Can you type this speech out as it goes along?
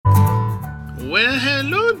Well,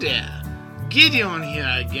 hello there. Gideon here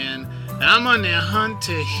again. I'm on a hunt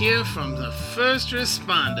to hear from the first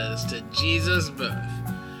responders to Jesus' birth.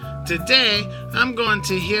 Today, I'm going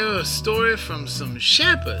to hear a story from some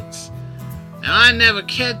shepherds. Now, I never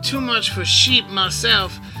cared too much for sheep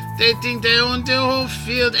myself. They think they own their whole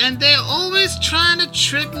field, and they're always trying to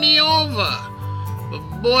trip me over.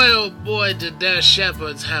 But boy, oh boy, did their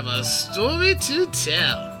shepherds have a story to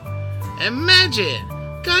tell. Imagine,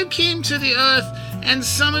 God came to the earth, and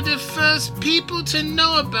some of the first people to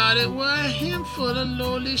know about it were a handful of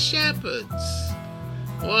lowly shepherds.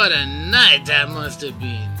 What a night that must have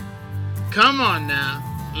been. Come on now,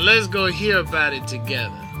 let's go hear about it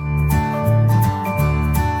together.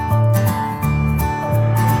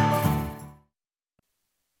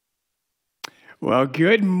 Well,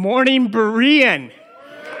 good morning, Berean.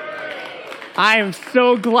 I am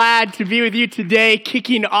so glad to be with you today,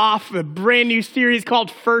 kicking off a brand new series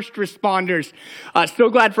called First Responders. So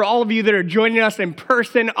glad for all of you that are joining us in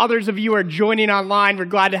person. Others of you are joining online. We're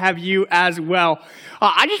glad to have you as well.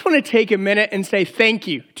 I just want to take a minute and say thank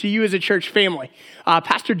you to you as a church family.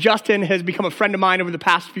 Pastor Justin has become a friend of mine over the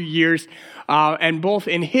past few years. And both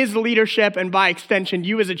in his leadership and by extension,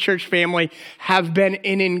 you as a church family have been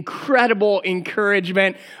an incredible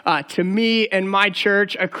encouragement to me and my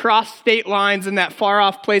church across state lines in that far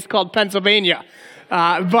off place called Pennsylvania.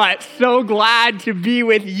 But so glad to be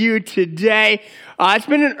with you today. It's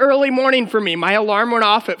been an early morning for me. My alarm went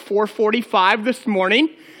off at 4:45 this morning.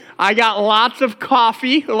 I got lots of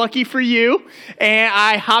coffee, lucky for you, and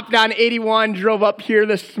I hopped on 81, drove up here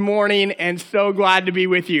this morning, and so glad to be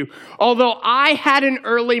with you. Although I had an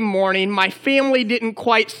early morning, my family didn't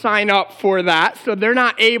quite sign up for that, so they're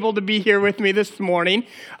not able to be here with me this morning.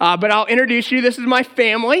 But I'll introduce you. This is my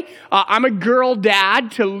family. I'm a girl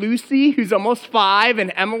dad to Lucy, who's almost 5,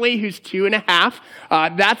 and Emily, who's 2.5.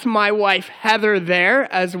 That's my wife, Heather, there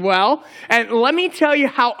as well. And let me tell you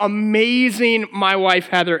how amazing my wife,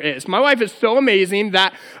 Heather, is. My wife is so amazing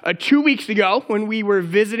that 2 weeks ago, when we were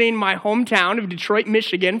visiting my hometown of Detroit,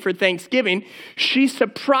 Michigan for Thanksgiving, she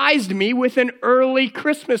surprised me with an early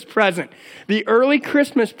Christmas present. The early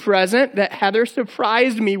Christmas present that Heather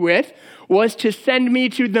surprised me with was to send me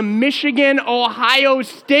to the Michigan-Ohio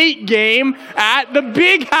State game at the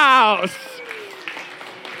Big House.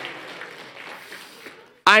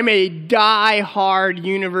 I'm a die-hard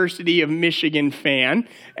University of Michigan fan,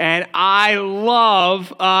 and I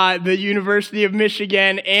love the University of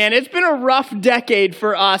Michigan, and it's been a rough decade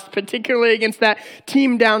for us, particularly against that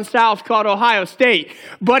team down south called Ohio State.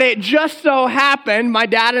 But it just so happened, my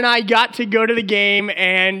dad and I got to go to the game,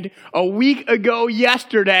 and a week ago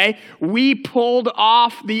yesterday, we pulled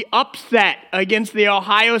off the upset against the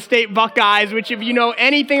Ohio State Buckeyes, which, if you know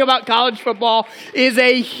anything about college football, is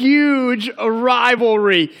a huge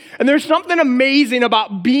rivalry. And there's something amazing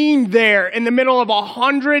about being there in the middle of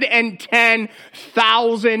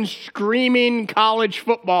 110,000 screaming college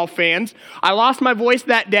football fans. I lost my voice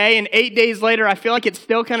that day, and 8 days later, I feel like it's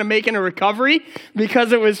still kind of making a recovery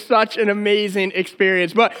because it was such an amazing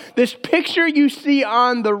experience. But this picture you see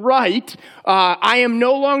on the right, I am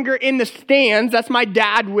no longer in the stands. That's my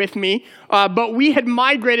dad with me. But we had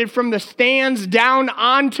migrated from the stands down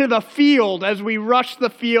onto the field as we rushed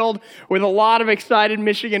the field with a lot of excited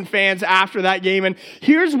Michigan fans after that game. And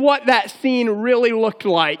here's what that scene really looked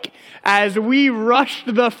like as we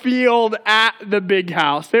rushed the field at the Big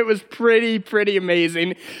House. It was pretty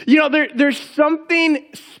amazing. You know, there's something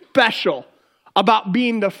special about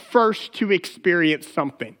being the first to experience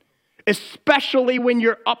something, especially when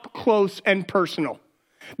you're up close and personal.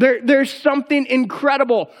 There's something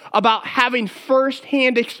incredible about having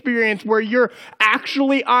firsthand experience where you're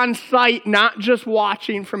actually on site, not just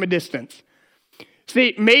watching from a distance.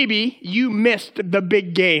 See, maybe you missed the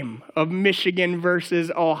big game of Michigan versus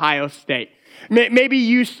Ohio State. Maybe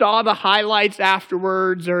you saw the highlights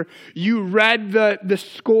afterwards, or you read the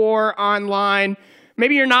score online.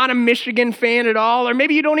 Maybe you're not a Michigan fan at all, or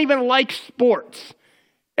maybe you don't even like sports.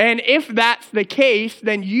 And if that's the case,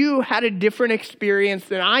 then you had a different experience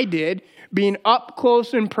than I did, being up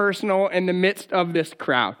close and personal in the midst of this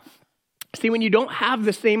crowd. See, when you don't have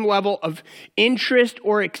the same level of interest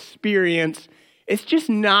or experience, it's just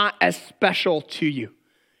not as special to you.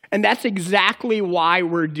 And that's exactly why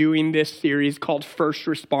we're doing this series called First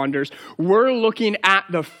Responders. We're looking at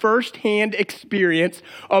the firsthand experience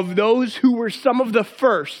of those who were some of the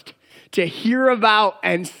first to hear about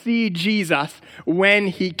and see Jesus when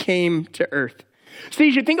he came to earth. See,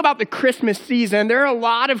 as you think about the Christmas season, there are a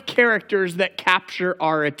lot of characters that capture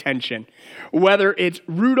our attention. Whether it's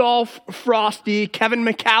Rudolph, Frosty, Kevin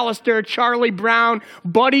McAllister, Charlie Brown,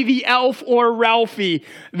 Buddy the Elf, or Ralphie,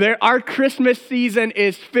 our Christmas season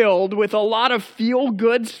is filled with a lot of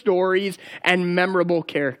feel-good stories and memorable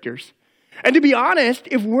characters. And to be honest,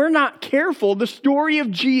 if we're not careful, the story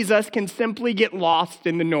of Jesus can simply get lost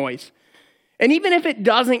in the noise. And even if it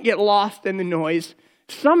doesn't get lost in the noise,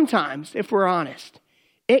 sometimes, if we're honest,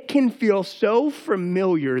 it can feel so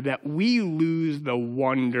familiar that we lose the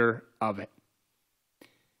wonder of it.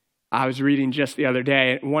 I was reading just the other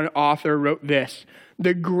day, and one author wrote this: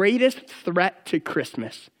 the greatest threat to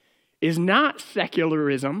Christmas is not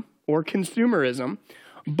secularism or consumerism,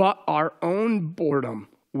 but our own boredom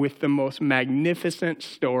with the most magnificent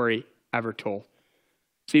story ever told.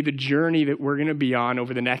 See, the journey that we're going to be on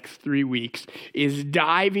over the next 3 weeks is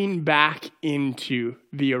diving back into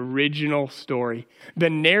the original story, the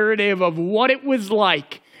narrative of what it was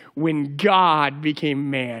like when God became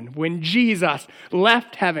man, when Jesus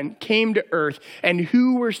left heaven, came to earth, and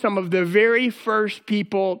who were some of the very first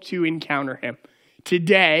people to encounter him.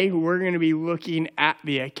 Today, we're going to be looking at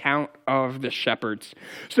the account of the shepherds.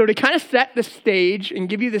 So to kind of set the stage and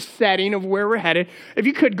give you the setting of where we're headed, if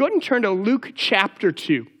you could, go ahead and turn to Luke chapter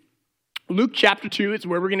 2. Luke chapter 2 is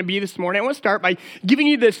where we're going to be this morning. I want to start by giving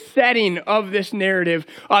you the setting of this narrative.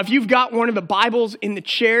 If you've got one of the Bibles in the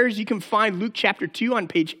chairs, you can find Luke chapter 2 on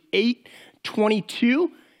page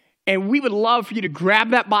 822. And we would love for you to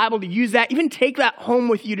grab that Bible, to use that, even take that home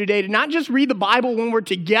with you today, to not just read the Bible when we're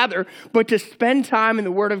together, but to spend time in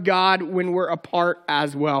the Word of God when we're apart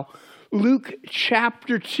as well. Luke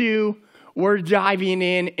chapter 2, we're diving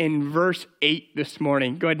in verse 8 this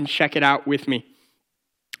morning. Go ahead and check it out with me.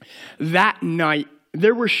 That night,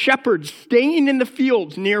 there were shepherds staying in the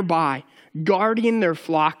fields nearby, guarding their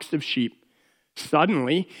flocks of sheep.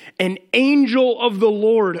 Suddenly, an angel of the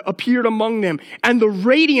Lord appeared among them, and the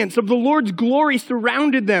radiance of the Lord's glory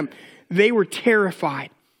surrounded them. They were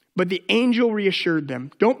terrified, but the angel reassured them.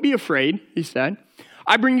 "Don't be afraid," he said.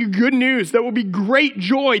 "I bring you good news that will be great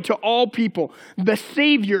joy to all people. The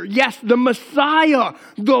Savior, yes, the Messiah,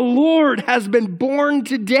 the Lord, has been born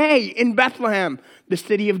today in Bethlehem, the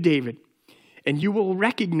city of David. And you will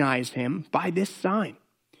recognize him by this sign.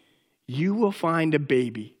 You will find a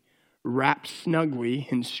baby wrapped snugly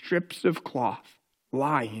in strips of cloth,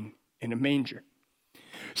 lying in a manger."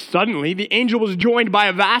 Suddenly, the angel was joined by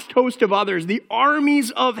a vast host of others, the armies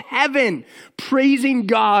of heaven, praising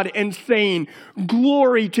God and saying,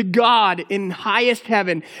 "Glory to God in highest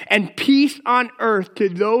heaven, and peace on earth to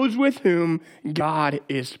those with whom God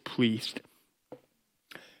is pleased."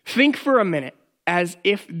 Think for a minute as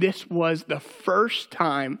if this was the first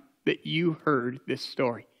time that you heard this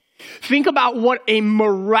story. Think about what a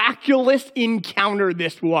miraculous encounter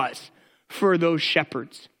this was for those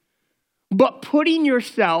shepherds. But putting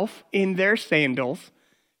yourself in their sandals,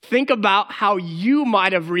 think about how you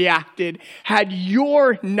might have reacted had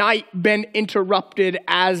your night been interrupted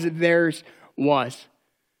as theirs was.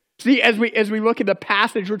 See, as we look at the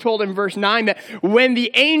passage, we're told in verse 9 that when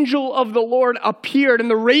the angel of the Lord appeared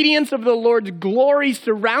and the radiance of the Lord's glory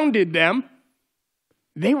surrounded them,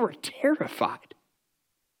 they were terrified.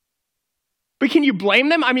 But can you blame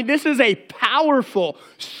them? I mean, this is a powerful,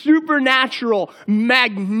 supernatural,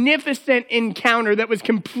 magnificent encounter that was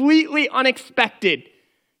completely unexpected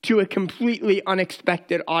to a completely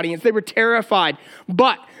unexpected audience. They were terrified,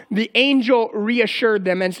 but the angel reassured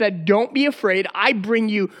them and said, "Don't be afraid. I bring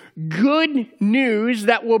you good news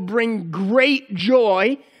that will bring great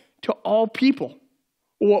joy to all people."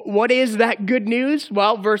 What is that good news?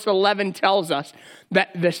 Well, verse 11 tells us that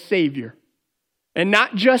the Savior, and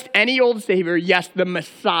not just any old Savior, yes, the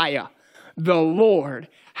Messiah, the Lord,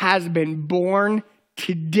 has been born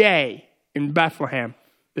today in Bethlehem,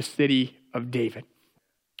 the city of David.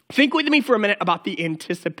 Think with me for a minute about the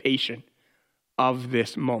anticipation of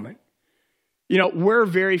this moment. You know, we're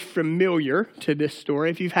very familiar to this story.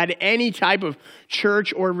 If you've had any type of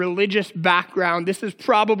church or religious background, this is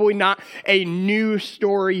probably not a new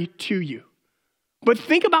story to you. But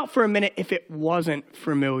think about for a minute if it wasn't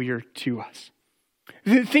familiar to us.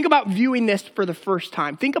 Think about viewing this for the first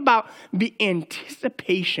time. Think about the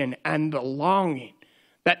anticipation and the longing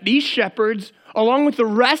that these shepherds, along with the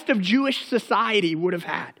rest of Jewish society, would have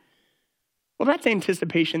had. Well, that's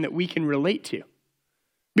anticipation that we can relate to.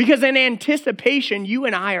 Because in anticipation, you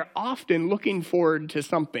and I are often looking forward to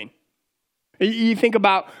something. You think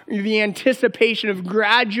about the anticipation of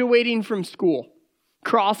graduating from school,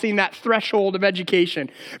 crossing that threshold of education.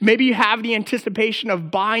 Maybe you have the anticipation of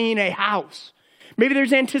buying a house. Maybe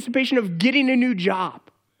there's anticipation of getting a new job.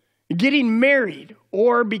 getting married,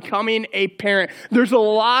 or becoming a parent. There's a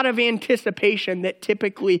lot of anticipation that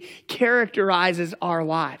typically characterizes our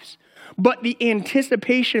lives. But the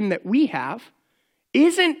anticipation that we have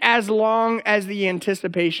isn't as long as the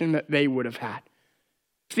anticipation that they would have had.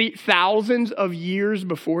 See, thousands of years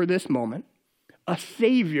before this moment, a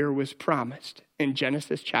Savior was promised in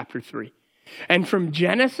Genesis chapter 3. And from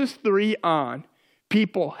Genesis 3 on,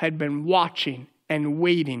 people had been watching and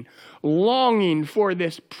waiting, longing for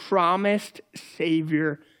this promised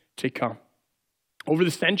Savior to come. Over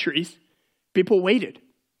the centuries, people waited.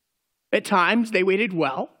 At times, they waited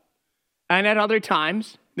well, and at other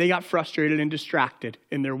times, they got frustrated and distracted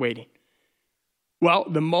in their waiting. Well,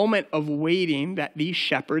 the moment of waiting that these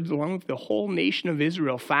shepherds, along with the whole nation of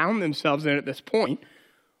Israel, found themselves in at this point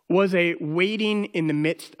was a waiting in the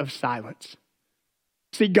midst of silence.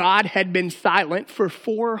 See, God had been silent for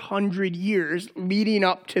 400 years leading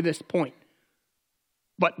up to this point.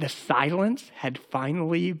 But the silence had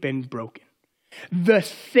finally been broken. The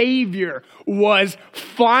Savior was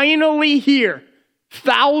finally here.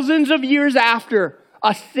 Thousands of years after,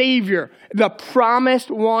 a Savior, the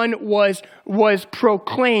promised one, was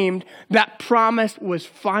proclaimed. That promise was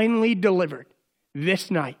finally delivered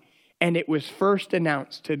this night. And it was first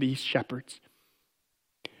announced to these shepherds.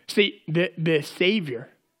 See, the Savior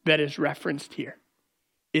that is referenced here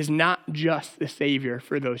is not just the Savior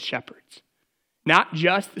for those shepherds, not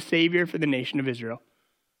just the Savior for the nation of Israel.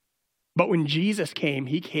 But when Jesus came,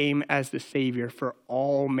 he came as the Savior for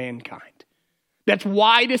all mankind. That's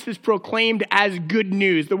why this is proclaimed as good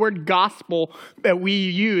news. The word gospel that we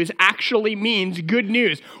use actually means good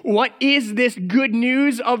news. What is this good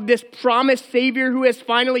news of this promised Savior who has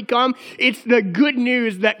finally come? It's the good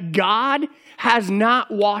news that God has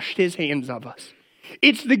not washed his hands of us.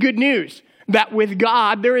 It's the good news that with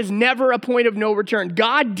God, there is never a point of no return.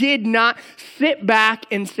 God did not sit back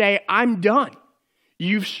and say, I'm done.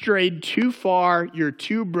 You've strayed too far. You're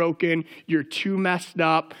too broken. You're too messed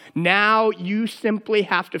up. Now you simply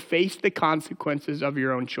have to face the consequences of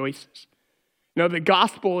your own choices. No, the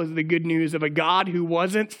gospel is the good news of a God who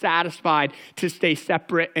wasn't satisfied to stay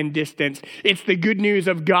separate and distant. It's the good news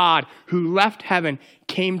of God who left heaven,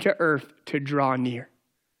 came to earth to draw near.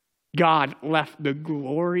 God left the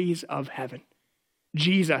glories of heaven.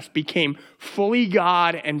 Jesus became fully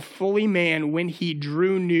God and fully man when he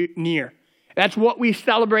drew near. That's what we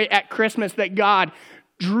celebrate at Christmas, that God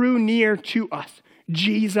drew near to us.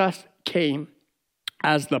 Jesus came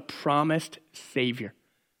as the promised Savior.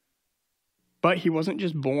 But he wasn't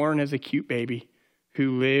just born as a cute baby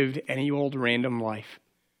who lived any old random life.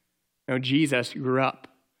 No, Jesus grew up.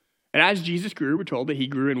 And as Jesus grew, we're told that he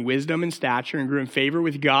grew in wisdom and stature and grew in favor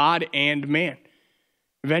with God and man.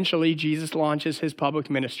 Eventually, Jesus launches his public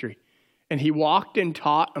ministry. And he walked and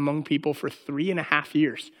taught among people for 3.5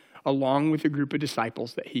 years, along with a group of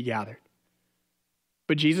disciples that he gathered.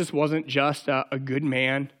 But Jesus wasn't just a good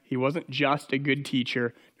man. He wasn't just a good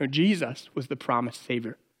teacher. No, Jesus was the promised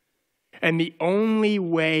Savior. And the only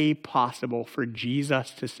way possible for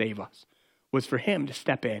Jesus to save us was for him to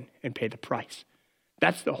step in and pay the price.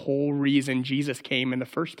 That's the whole reason Jesus came in the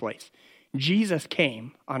first place. Jesus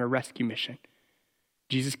came on a rescue mission.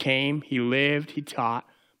 Jesus came, he lived, he taught,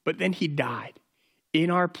 but then he died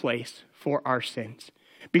in our place for our sins.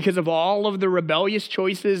 Because of all of the rebellious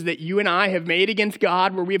choices that you and I have made against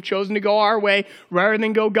God, where we have chosen to go our way rather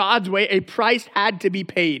than go God's way, a price had to be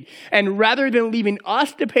paid. And rather than leaving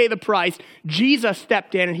us to pay the price, Jesus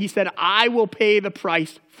stepped in and he said, I will pay the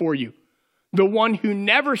price for you. The one who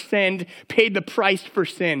never sinned paid the price for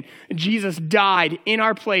sin. Jesus died in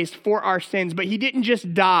our place for our sins, but he didn't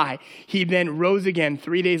just die. He then rose again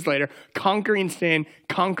 3 days later, conquering sin,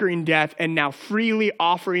 conquering death, and now freely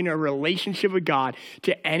offering a relationship with God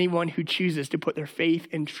to anyone who chooses to put their faith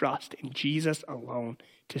and trust in Jesus alone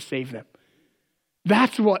to save them.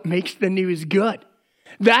 That's what makes the news good.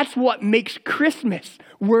 That's what makes Christmas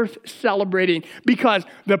worth celebrating, because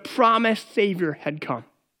the promised Savior had come.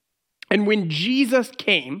 And when Jesus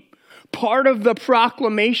came, part of the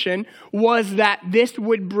proclamation was that this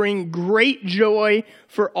would bring great joy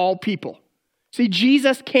for all people. See,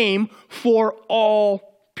 Jesus came for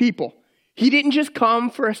all people. He didn't just come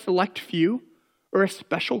for a select few or a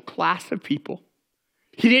special class of people.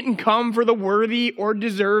 He didn't come for the worthy or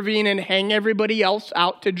deserving and hang everybody else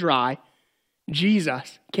out to dry.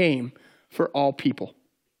 Jesus came for all people.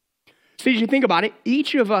 So as you think about it,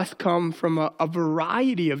 each of us come from a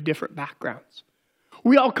variety of different backgrounds.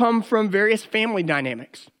 We all come from various family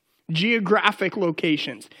dynamics, geographic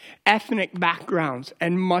locations, ethnic backgrounds,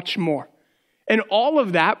 and much more. And all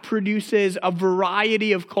of that produces a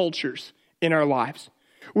variety of cultures in our lives.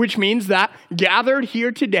 which means that gathered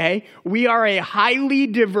here today, we are a highly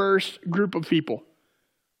diverse group of people.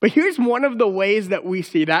 But here's one of the ways that we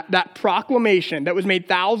see that proclamation that was made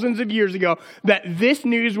thousands of years ago, that this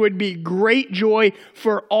news would be great joy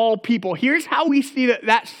for all people. Here's how we see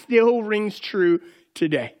that still rings true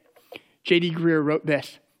today. J.D. Greear wrote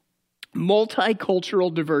this: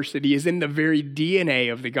 multicultural diversity is in the very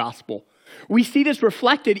DNA of the gospel. We see this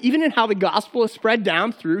reflected even in how the gospel is spread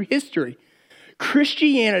down through history.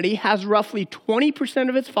 Christianity has roughly 20%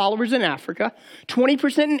 of its followers in Africa,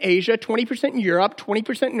 20% in Asia, 20% in Europe,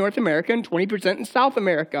 20% in North America, and 20% in South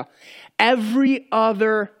America. Every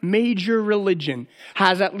other major religion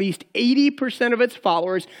has at least 80% of its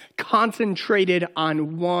followers concentrated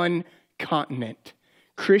on one continent.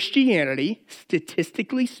 Christianity,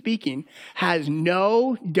 statistically speaking, has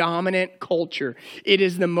no dominant culture. It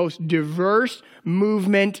is the most diverse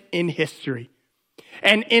movement in history.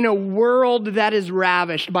 And in a world that is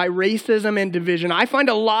ravished by racism and division, I find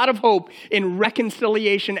a lot of hope in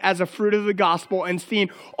reconciliation as a fruit of the gospel and seeing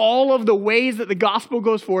all of the ways that the gospel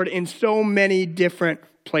goes forward in so many different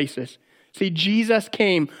places. See, Jesus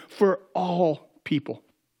came for all people.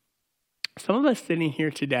 Some of us sitting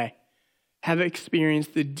here today have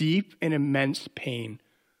experienced the deep and immense pain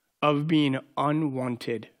of being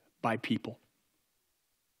unwanted by people.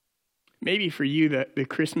 Maybe for you, the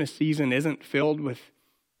Christmas season isn't filled with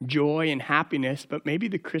joy and happiness, but maybe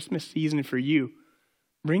the Christmas season for you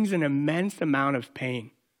brings an immense amount of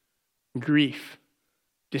pain, grief,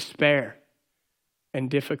 despair,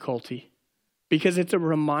 and difficulty, because it's a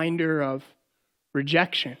reminder of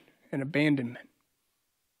rejection and abandonment.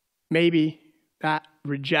 Maybe that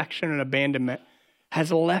rejection and abandonment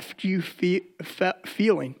has left you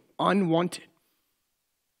feeling unwanted.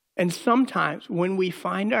 And sometimes when we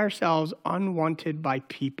find ourselves unwanted by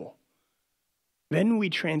people, then we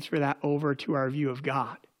transfer that over to our view of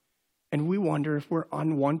God. And we wonder if we're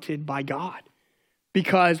unwanted by God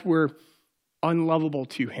because we're unlovable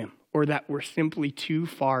to him or that we're simply too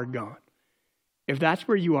far gone. If that's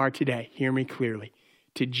where you are today, hear me clearly.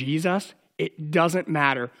 To Jesus, it doesn't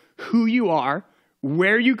matter who you are,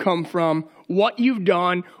 where you come from, what you've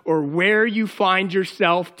done, or where you find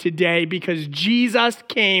yourself today, because Jesus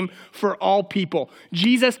came for all people.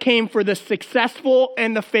 Jesus came for the successful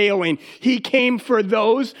and the failing. He came for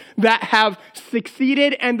those that have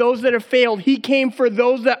succeeded and those that have failed. He came for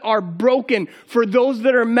those that are broken, for those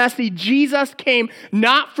that are messy. Jesus came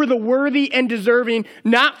not for the worthy and deserving,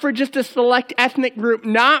 not for just a select ethnic group,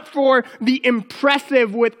 not for the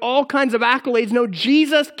impressive with all kinds of accolades. No,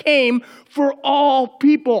 Jesus came for all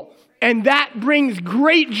people. And that brings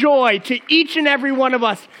great joy to each and every one of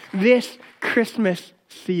us this Christmas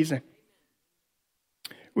season.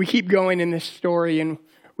 We keep going in this story, and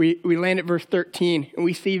we land at verse 13, and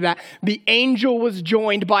we see that the angel was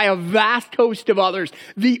joined by a vast host of others,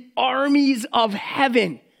 the armies of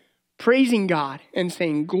heaven, praising God and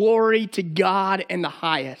saying, "Glory to God in the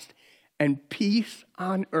highest, and peace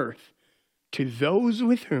on earth to those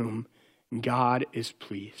with whom God is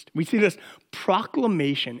pleased." We see this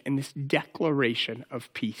proclamation and this declaration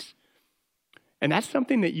of peace. And that's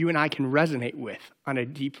something that you and I can resonate with on a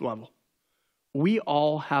deep level. We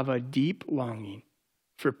all have a deep longing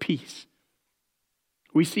for peace.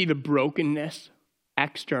 We see the brokenness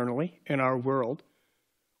externally in our world.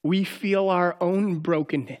 We feel our own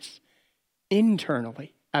brokenness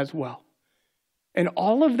internally as well. And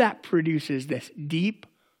all of that produces this deep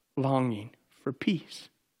longing for peace.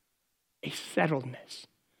 A settledness,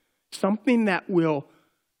 something that will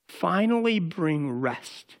finally bring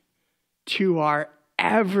rest to our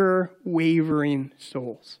ever-wavering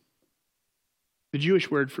souls. The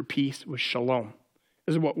Jewish word for peace was shalom.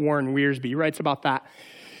 This is what Warren Wiersbe writes about that.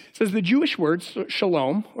 It says the Jewish word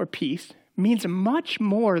shalom, or peace, means much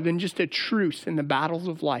more than just a truce in the battles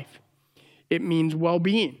of life. It means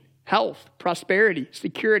well-being, health, prosperity,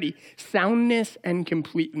 security, soundness, and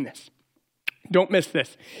completeness. Don't miss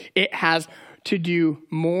this. It has to do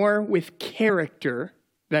more with character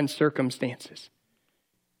than circumstances.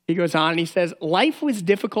 He goes on and he says, life was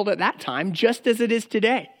difficult at that time just as it is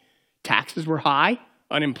today. Taxes were high,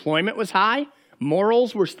 unemployment was high,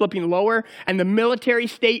 morals were slipping lower, and the military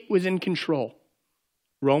state was in control.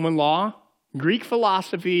 Roman law, Greek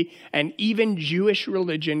philosophy, and even Jewish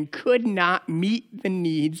religion could not meet the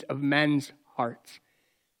needs of men's hearts.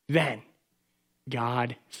 Then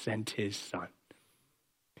God sent his son.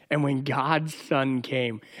 And when God's son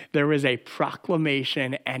came, there was a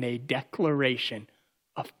proclamation and a declaration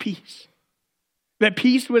of peace. That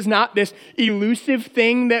peace was not this elusive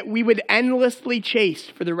thing that we would endlessly chase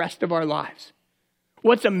for the rest of our lives.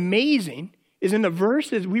 What's amazing is in the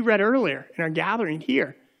verses we read earlier in our gathering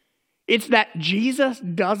here, It's that Jesus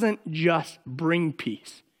doesn't just bring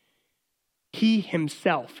peace. He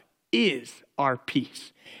himself is our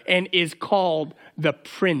peace and is called the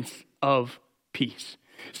Prince of Peace.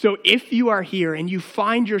 So if you are here and you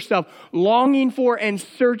find yourself longing for and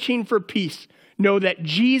searching for peace, know that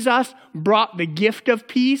Jesus brought the gift of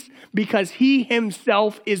peace because he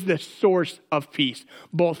himself is the source of peace,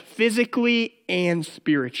 both physically and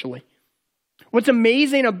spiritually. What's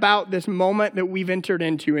amazing about this moment that we've entered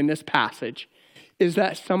into in this passage is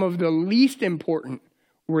that some of the least important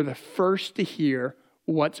were the first to hear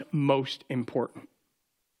what's most important.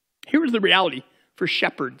 Here was the reality for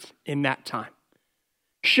shepherds in that time.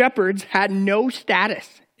 Shepherds had no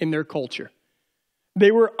status in their culture.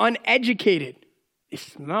 They were uneducated, they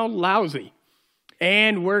smelled lousy,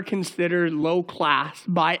 and were considered low class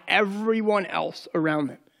by everyone else around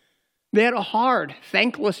them. They had a hard,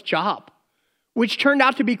 thankless job, which turned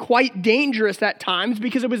out to be quite dangerous at times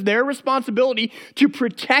because it was their responsibility to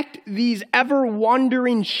protect these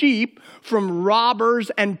ever-wandering sheep from robbers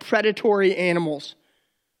and predatory animals.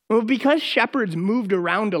 Well, because shepherds moved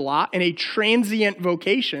around a lot in a transient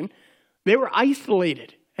vocation, they were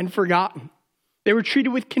isolated and forgotten. They were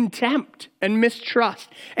treated with contempt and mistrust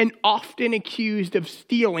and often accused of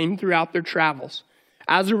stealing throughout their travels.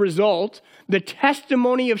 As a result, the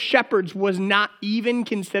testimony of shepherds was not even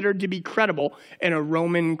considered to be credible in a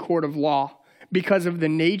Roman court of law. Because of the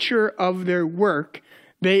nature of their work,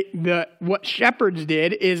 what shepherds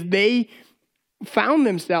did is they found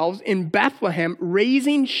themselves in Bethlehem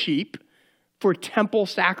raising sheep for temple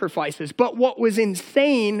sacrifices. But what was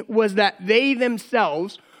insane was that they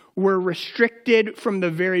themselves were restricted from the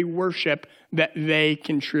very worship that they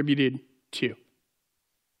contributed to.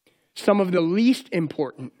 Some of the least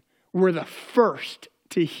important were the first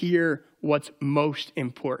to hear what's most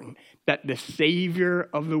important, that the Savior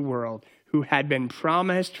of the world, who had been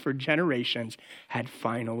promised for generations, had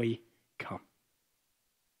finally come.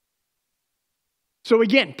 So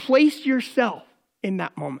again, place yourself in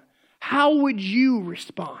that moment. How would you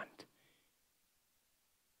respond?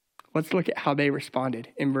 Let's look at how they responded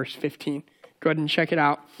in verse 15. Go ahead and check it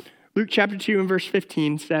out. Luke chapter 2 and verse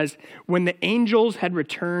 15 says, when the angels had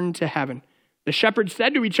returned to heaven, the shepherds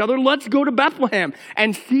said to each other, let's go to Bethlehem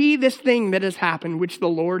and see this thing that has happened, which the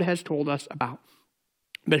Lord has told us about.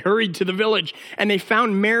 They hurried to the village and they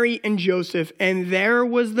found Mary and Joseph, and there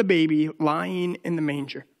was the baby lying in the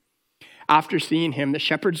manger. After seeing him, the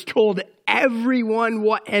shepherds told everyone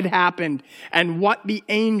what had happened and what the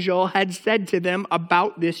angel had said to them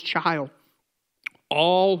about this child.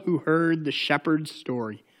 All who heard the shepherd's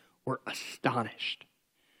story were astonished.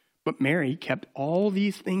 But Mary kept all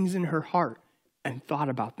these things in her heart and thought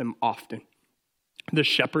about them often. The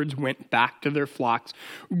shepherds went back to their flocks,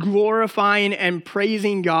 glorifying and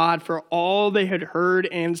praising God for all they had heard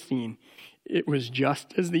and seen. It was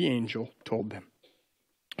just as the angel told them.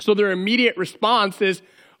 So their immediate response is,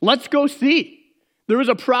 let's go see. There was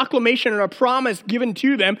a proclamation and a promise given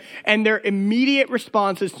to them, and their immediate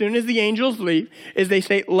response as soon as the angels leave is they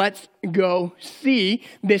say, let's go see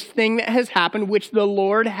this thing that has happened, which the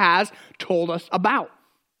Lord has told us about.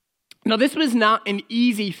 Now, this was not an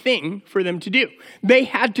easy thing for them to do. They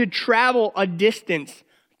had to travel a distance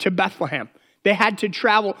to Bethlehem. They had to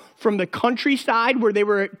travel from the countryside where they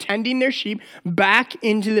were tending their sheep back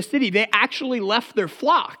into the city. They actually left their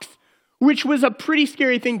flocks, which was a pretty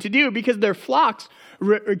scary thing to do because their flocks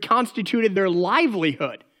constituted their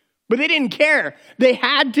livelihood. But they didn't care. They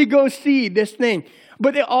had to go see this thing.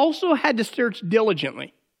 But they also had to search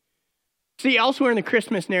diligently. See, elsewhere in the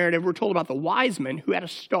Christmas narrative, we're told about the wise men who had a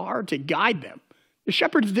star to guide them. The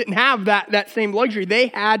shepherds didn't have that same luxury. They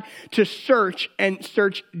had to search and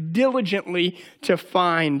search diligently to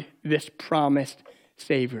find this promised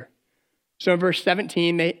Savior. So in verse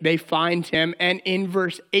 17, they find him. And in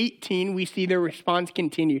verse 18, we see their response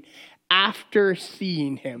continued. After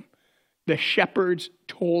seeing him, the shepherds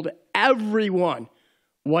told everyone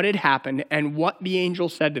what had happened and what the angel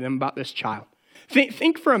said to them about this child.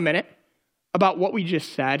 Think for a minute about what we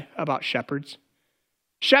just said about shepherds.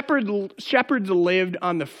 Shepherds lived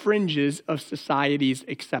on the fringes of society's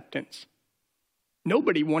acceptance.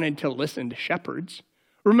 Nobody wanted to listen to shepherds.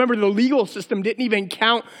 Remember, the legal system didn't even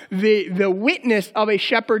count the witness of a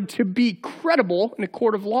shepherd to be credible in a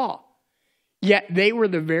court of law. Yet they were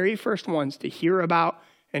the very first ones to hear about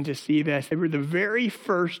and to see this. They were the very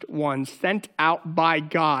first ones sent out by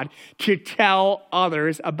God to tell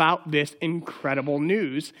others about this incredible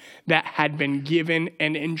news that had been given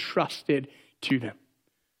and entrusted to them.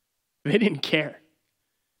 They didn't care.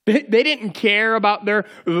 They didn't care about their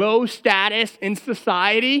low status in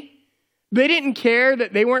society. They didn't care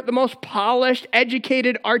that they weren't the most polished,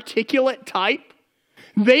 educated, articulate type.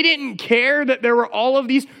 They didn't care that there were all of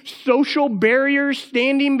these social barriers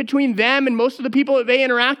standing between them and most of the people that they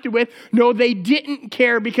interacted with. No, they didn't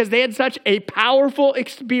care because they had such a powerful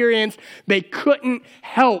experience, they couldn't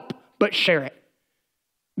help but share it.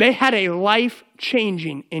 They had a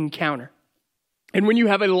life-changing encounter. And when you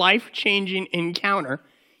have a life-changing encounter,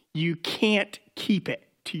 you can't keep it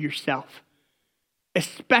to yourself.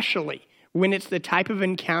 Especially when it's the type of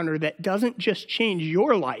encounter that doesn't just change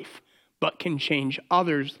your life, but can change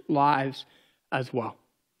others' lives as well.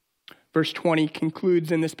 Verse 20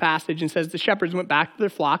 concludes in this passage and says, the shepherds went back to their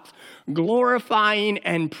flocks, glorifying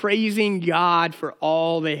and praising God for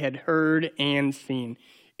all they had heard and seen.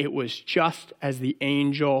 It was just as the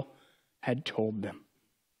angel had told them.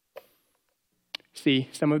 See,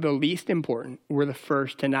 some of the least important were the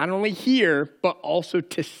first to not only hear, but also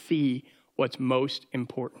to see what's most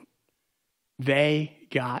important. They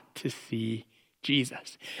got to see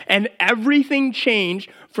Jesus. And everything changed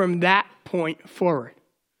from that point forward.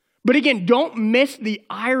 But again, don't miss the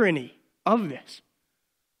irony of this.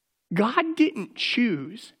 God didn't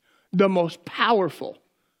choose the most powerful,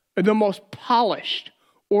 or the most polished,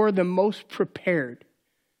 or the most prepared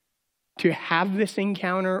to have this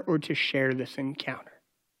encounter or to share this encounter.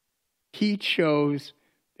 He chose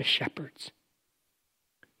the shepherds.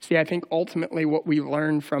 See, I think ultimately what we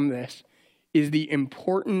learn from this is the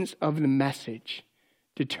importance of the message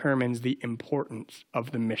determines the importance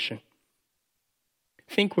of the mission.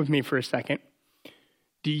 Think with me for a second.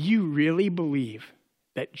 Do you really believe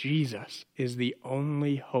that Jesus is the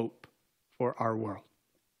only hope for our world?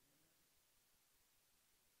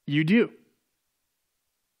 You do.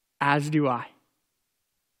 As do I.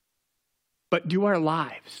 But do our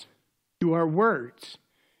lives, do our words,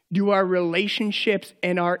 do our relationships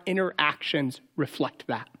and our interactions reflect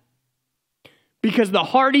that? Because the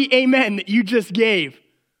hearty amen that you just gave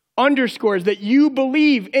underscores that you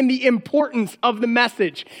believe in the importance of the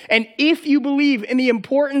message. And if you believe in the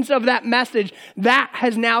importance of that message, that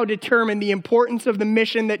has now determined the importance of the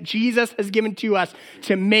mission that Jesus has given to us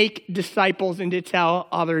to make disciples and to tell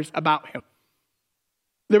others about him.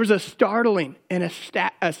 There was a startling and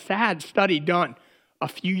a sad study done a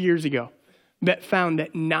few years ago that found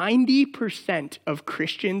that 90% of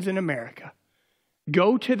Christians in America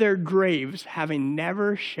go to their graves having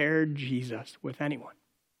never shared Jesus with anyone.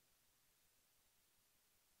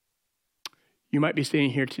 You might be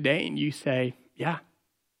sitting here today and you say, yeah,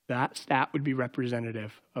 that stat would be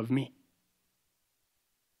representative of me.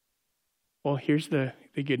 Well, here's the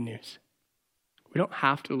good news. We don't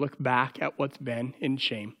have to look back at what's been in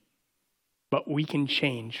shame, but we can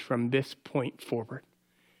change from this point forward.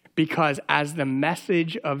 Because as the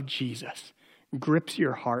message of Jesus grips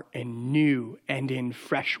your heart in new and in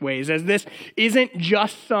fresh ways, as this isn't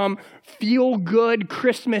just some feel-good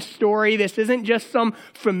Christmas story, this isn't just some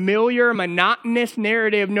familiar, monotonous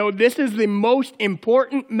narrative. No, this is the most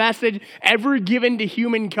important message ever given to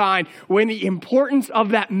humankind. When the importance of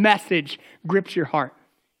that message grips your heart,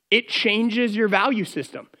 it changes your value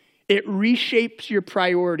system. It reshapes your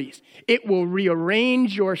priorities. It will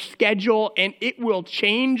rearrange your schedule, and it will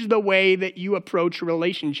change the way that you approach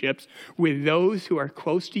relationships with those who are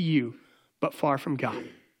close to you, but far from God.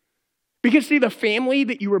 Because see, the family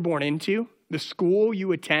that you were born into, the school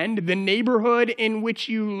you attend, the neighborhood in which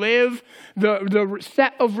you live, the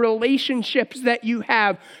set of relationships that you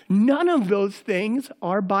have, none of those things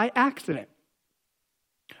are by accident.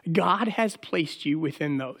 God has placed you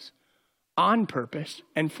within those on purpose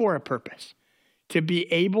and for a purpose to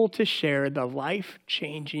be able to share the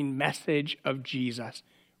life-changing message of Jesus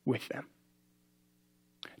with them.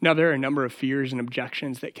 Now, there are a number of fears and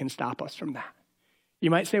objections that can stop us from that. You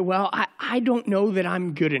might say, well, I don't know that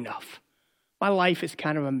I'm good enough. My life is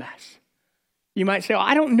kind of a mess. You might say, well,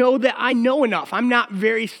 I don't know that I know enough. I'm not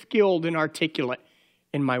very skilled and articulate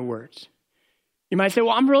in my words. You might say,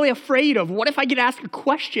 well, I'm really afraid of what if I get asked a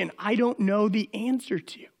question I don't know the answer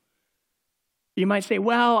to? You might say,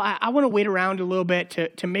 well, I want to wait around a little bit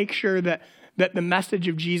to make sure that the message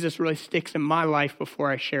of Jesus really sticks in my life before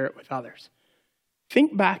I share it with others.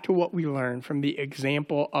 Think back to what we learned from the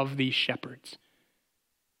example of these shepherds.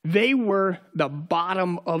 They were the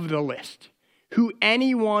bottom of the list, who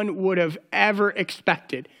anyone would have ever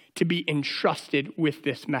expected to be entrusted with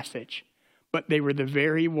this message. But they were the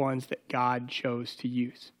very ones that God chose to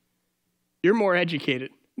use. You're more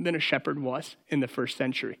educated than a shepherd was in the first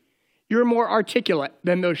century. You're more articulate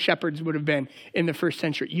than those shepherds would have been in the first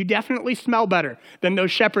century. You definitely smell better than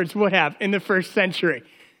those shepherds would have in the first century.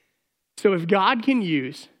 So if God can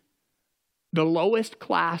use the lowest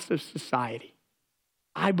class of society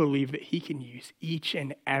I believe that he can use each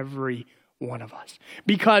and every one of us.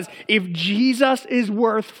 Because if Jesus is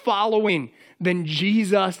worth following, then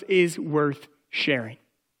Jesus is worth sharing.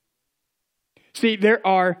 See, there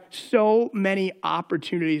are so many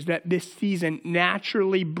opportunities that this season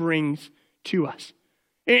naturally brings to us.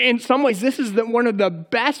 In some ways, this is one of the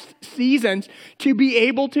best seasons to be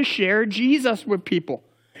able to share Jesus with people.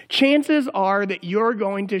 Chances are that you're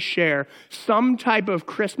going to share some type of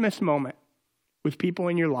Christmas moment with people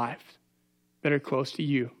in your life that are close to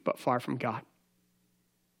you but far from God.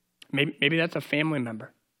 Maybe that's a family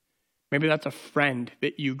member. Maybe that's a friend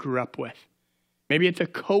that you grew up with. Maybe it's a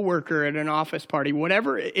coworker at an office party.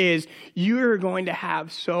 Whatever it is, you're going to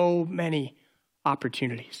have so many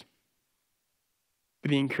opportunities.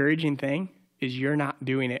 But the encouraging thing is you're not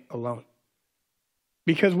doing it alone.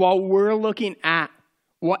 Because while we're looking at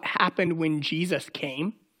what happened when Jesus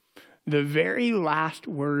came, the very last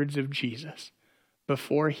words of Jesus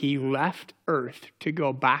before he left earth to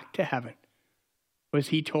go back to heaven was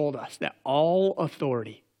he told us that all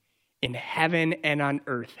authority in heaven and on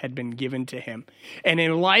earth had been given to him. And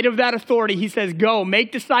in light of that authority, he says, go,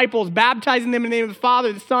 make disciples, baptizing them in the name of the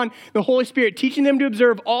Father, the Son, the Holy Spirit, teaching them to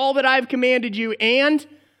observe all that I have commanded you. And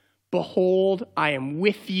behold, I am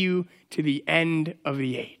with you to the end of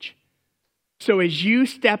the age. So as you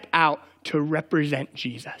step out to represent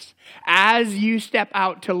Jesus, as you step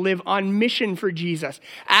out to live on mission for Jesus,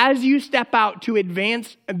 as you step out to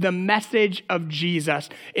advance the message of Jesus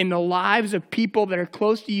in the lives of people that are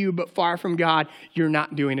close to you but far from God, you're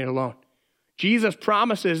not doing it alone. Jesus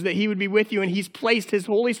promises that he would be with you, and he's placed his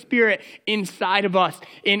Holy Spirit inside of us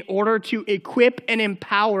in order to equip and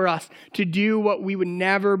empower us to do what we would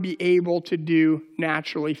never be able to do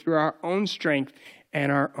naturally through our own strength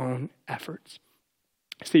and our own efforts.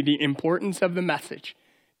 See, the importance of the message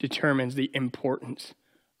determines the importance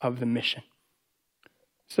of the mission.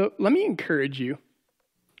 So let me encourage you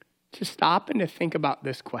to stop and to think about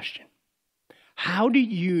this question. How do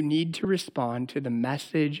you need to respond to the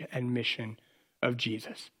message and mission of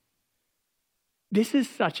Jesus? This is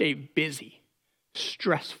such a busy,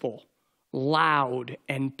 stressful, loud,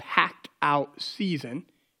 and packed out season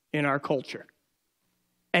in our culture.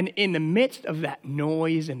 And in the midst of that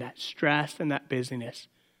noise and that stress and that busyness,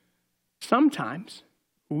 sometimes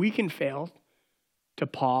we can fail to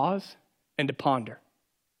pause and to ponder,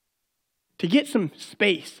 to get some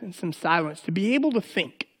space and some silence, to be able to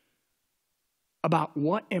think about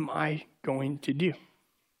what am I going to do?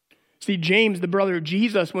 See, James, the brother of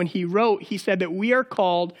Jesus, when he wrote, he said that we are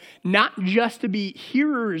called not just to be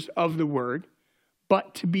hearers of the word,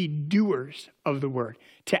 but to be doers of the word,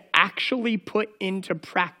 to actually put into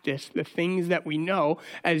practice the things that we know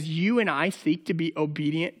as you and I seek to be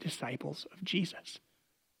obedient disciples of Jesus.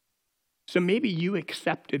 So maybe you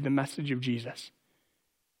accepted the message of Jesus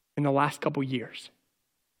in the last couple years.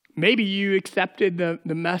 Maybe you accepted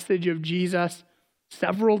the message of Jesus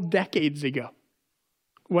several decades ago.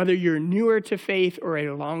 Whether you're newer to faith or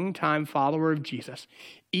a longtime follower of Jesus,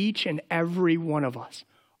 each and every one of us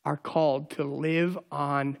are called to live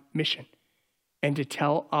on mission and to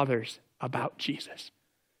tell others about Jesus.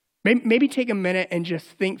 Maybe take a minute and just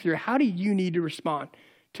think through, how do you need to respond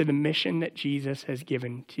to the mission that Jesus has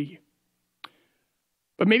given to you?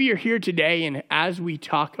 But maybe you're here today, and as we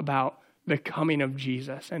talk about the coming of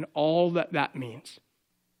Jesus and all that that means,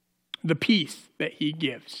 the peace that he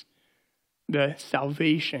gives, the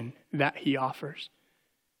salvation that he offers,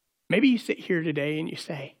 maybe you sit here today and you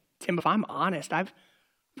say, Tim, if I'm honest, I've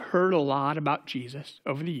heard a lot about Jesus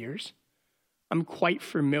over the years. I'm quite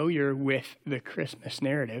familiar with the Christmas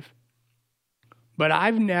narrative, but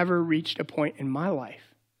I've never reached a point in my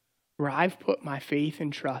life where I've put my faith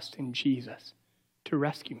and trust in Jesus to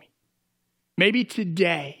rescue me. Maybe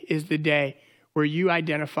today is the day where you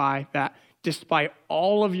identify that despite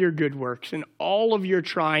all of your good works and all of your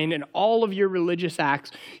trying and all of your religious acts,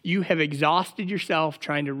 you have exhausted yourself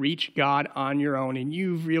trying to reach God on your own, and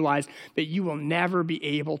you've realized that you will never be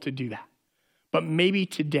able to do that. But maybe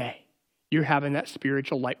today you're having that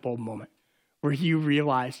spiritual light bulb moment where you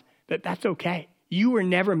realize that that's okay. You were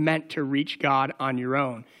never meant to reach God on your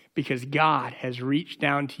own, because God has reached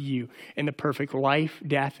down to you in the perfect life,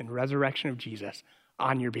 death, and resurrection of Jesus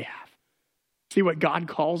on your behalf. See, what God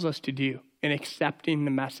calls us to do in accepting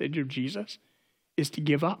the message of Jesus is to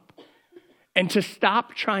give up and to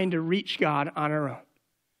stop trying to reach God on our own,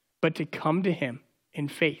 but to come to him in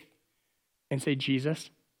faith and say, Jesus,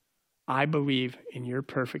 I believe in your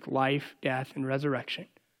perfect life, death, and resurrection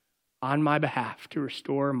on my behalf to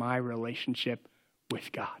restore my relationship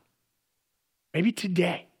with God. Maybe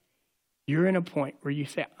today you're in a point where you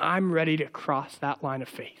say, I'm ready to cross that line of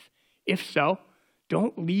faith. If so,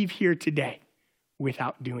 Don't leave here today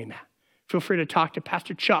without doing that. Feel free to talk to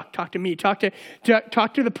Pastor Chuck, talk to me, talk to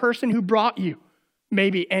the person who brought you,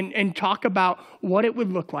 maybe, and talk about what it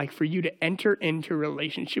would look like for you to enter into a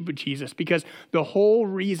relationship with Jesus. Because the whole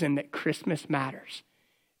reason that Christmas matters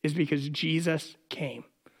is because Jesus came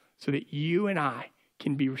so that you and I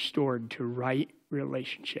can be restored to right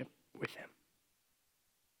relationship with him.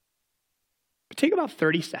 But take about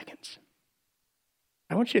 30 seconds.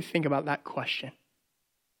 I want you to think about that question.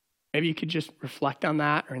 Maybe you could just reflect on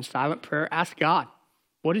that, or in silent prayer, ask God,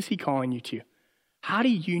 what is he calling you to? How do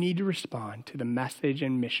you need to respond to the message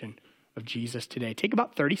and mission of Jesus today? Take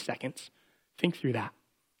about 30 seconds, think through that,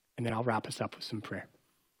 and then I'll wrap us up with some prayer.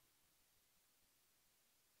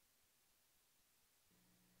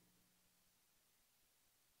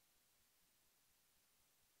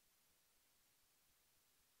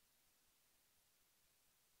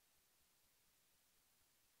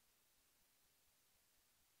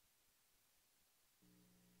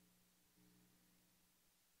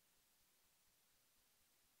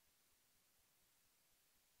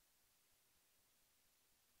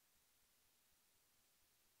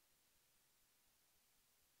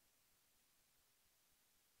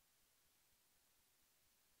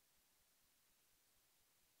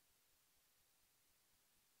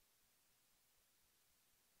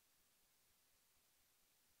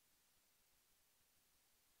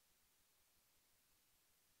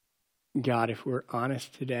 God, if we're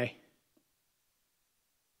honest today,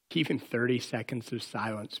 even 30 seconds of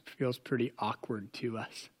silence feels pretty awkward to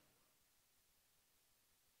us.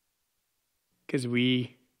 Because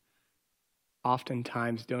we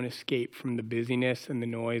oftentimes don't escape from the busyness and the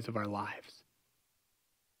noise of our lives.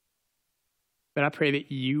 But I pray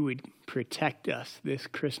that you would protect us this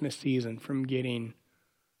Christmas season from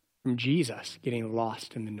Jesus getting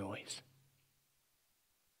lost in the noise.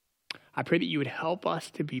 I pray that you would help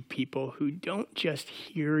us to be people who don't just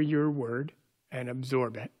hear your word and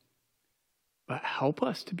absorb it, but help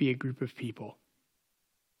us to be a group of people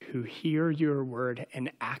who hear your word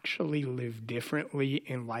and actually live differently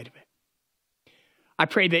in light of it. I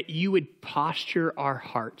pray that you would posture our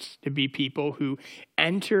hearts to be people who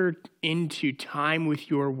enter into time with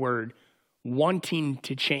your word wanting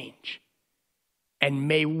to change. And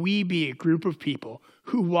may we be a group of people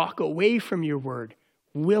who walk away from your word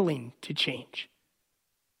willing to change.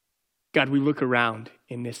 God, we look around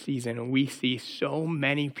in this season and we see so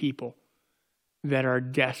many people that are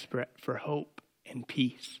desperate for hope and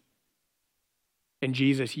peace. And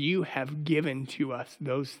Jesus, you have given to us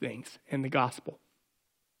those things in the gospel.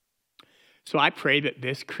 So I pray that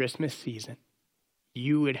this Christmas season,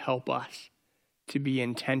 you would help us to be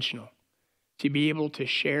intentional, to be able to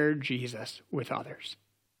share Jesus with others.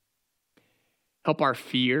 Help our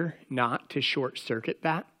fear not to short circuit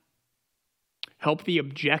that. Help the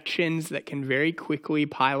objections that can very quickly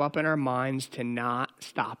pile up in our minds to not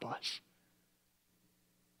stop us.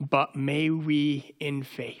 But may we, in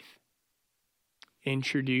faith,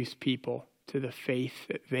 introduce people to the faith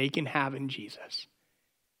that they can have in Jesus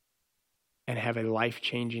and have a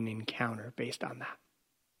life-changing encounter based on that.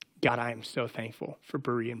 God, I am so thankful for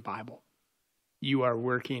Berean Bible. You are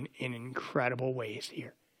working in incredible ways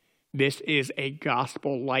here. This is a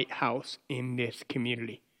gospel lighthouse in this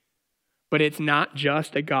community. But it's not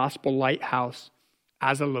just a gospel lighthouse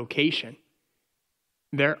as a location.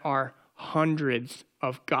 There are hundreds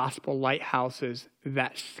of gospel lighthouses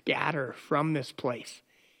that scatter from this place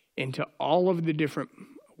into all of the different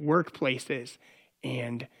workplaces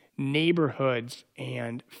and neighborhoods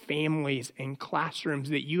and families and classrooms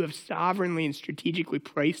that you have sovereignly and strategically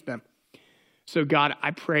placed them. So God,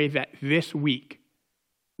 I pray that this week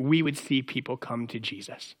we would see people come to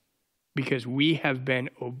Jesus because we have been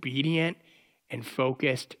obedient and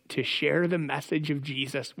focused to share the message of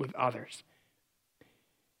Jesus with others.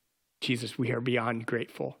 Jesus, we are beyond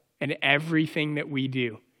grateful. And everything that we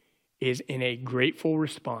do is in a grateful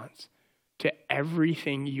response to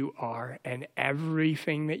everything you are and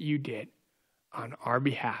everything that you did on our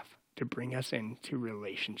behalf to bring us into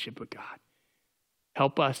relationship with God.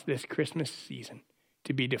 Help us this Christmas season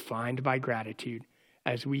to be defined by gratitude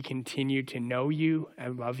as we continue to know you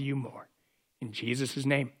and love you more. In Jesus'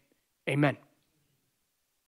 name, amen.